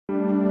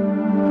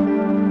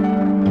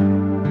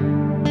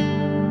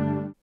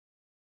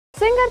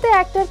Singer ਤੇ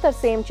actor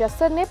Tarsem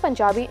Jassar ਨੇ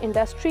Punjabi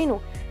industry ਨੂੰ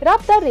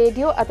ਰੱਬ ਦਾ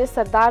ਰੇਡੀਓ ਅਤੇ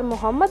ਸਰਦਾਰ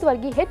ਮੁਹੰਮਦ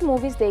ਵਰਗੀ ਹਿੱਟ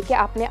ਮੂਵੀਜ਼ ਦੇ ਕੇ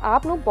ਆਪਣੇ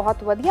ਆਪ ਨੂੰ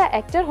ਬਹੁਤ ਵਧੀਆ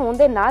ਐਕਟਰ ਹੋਣ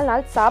ਦੇ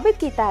ਨਾਲ-ਨਾਲ ਸਾਬਿਤ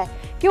ਕੀਤਾ ਹੈ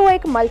ਕਿ ਉਹ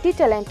ਇੱਕ ਮਲਟੀ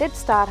ਟੈਲੈਂਟਡ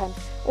ਸਟਾਰ ਹਨ।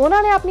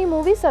 ਉਹਨਾਂ ਨੇ ਆਪਣੀ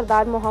ਮੂਵੀ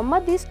ਸਰਦਾਰ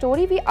ਮੁਹੰਮਦ ਦੀ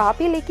ਸਟੋਰੀ ਵੀ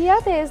ਆਪ ਹੀ ਲਿਖੀ ਹੈ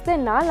ਤੇ ਇਸ ਦੇ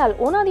ਨਾਲ-ਨਾਲ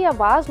ਉਹਨਾਂ ਦੀ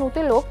ਆਵਾਜ਼ ਨੂੰ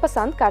ਤੇ ਲੋਕ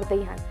ਪਸੰਦ ਕਰਦੇ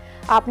ਹੀ ਹਨ।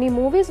 ਆਪਣੀ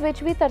ਮੂਵੀਜ਼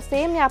ਵਿੱਚ ਵੀ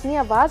ਤਰਸੇਮ ਨੇ ਆਪਣੀ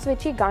ਆਵਾਜ਼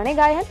ਵਿੱਚ ਹੀ ਗਾਣੇ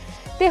ਗਾਏ ਹਨ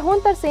ਤੇ ਹੁਣ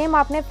ਤਰਸੇਮ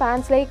ਆਪਣੇ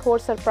ਫੈਨਸ ਲਈ ਇੱਕ ਹੋਰ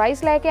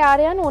ਸਰਪ੍ਰਾਈਜ਼ ਲੈ ਕੇ ਆ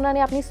ਰਹੇ ਹਨ। ਉਹਨਾਂ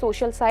ਨੇ ਆਪਣੀ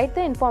ਸੋਸ਼ਲ ਸਾਈਟ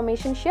ਤੇ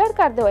ਇਨਫੋਰਮੇਸ਼ਨ ਸ਼ੇਅਰ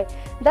ਕਰਦੇ ਹੋਏ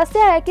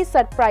ਦੱਸਿਆ ਹੈ ਕਿ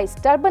ਸਰਪ੍ਰਾਈਜ਼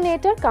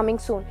ਟਰਬੋਨੇਟਰ ਕਮਿੰਗ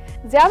ਸੂਨ।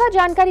 ਜ਼ਿਆਦਾ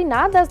ਜਾਣਕਾਰੀ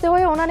ਨਾ ਦੱਸਦੇ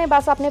ਹੋਏ ਉਹਨਾਂ ਨੇ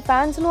ਬਸ ਆਪਣੇ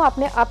ਫੈਨਸ ਨੂੰ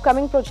ਆਪਣੇ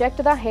ਅਪਕਮਿੰਗ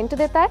ਪ੍ਰੋਜੈਕਟ ਦਾ ਹਿੰਟ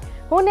ਦਿੱਤਾ ਹੈ।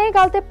 ਹੁਣ ਇਹ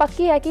ਗੱਲ ਤੇ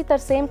ਪੱਕੀ ਹੈ ਕਿ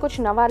ਤਰਸੇਮ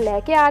ਕੁਝ ਨਵਾਂ ਲੈ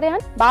ਕੇ ਆ ਰਹੇ ਹਨ।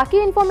 ਬਾਕੀ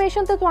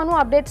ਇਨਫੋਰਮੇਸ਼ਨ ਤੇ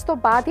ਤੁਹਾਨੂੰ ਅਪਡੇਟਸ ਤੋਂ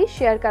ਬਾਅਦ ਹੀ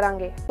ਸ਼ੇਅਰ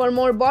ਕਰਾਂਗੇ। For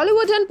more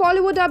Bollywood and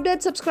Bollywood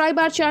updates,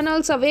 subscribe our channel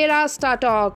Savera Star Talk.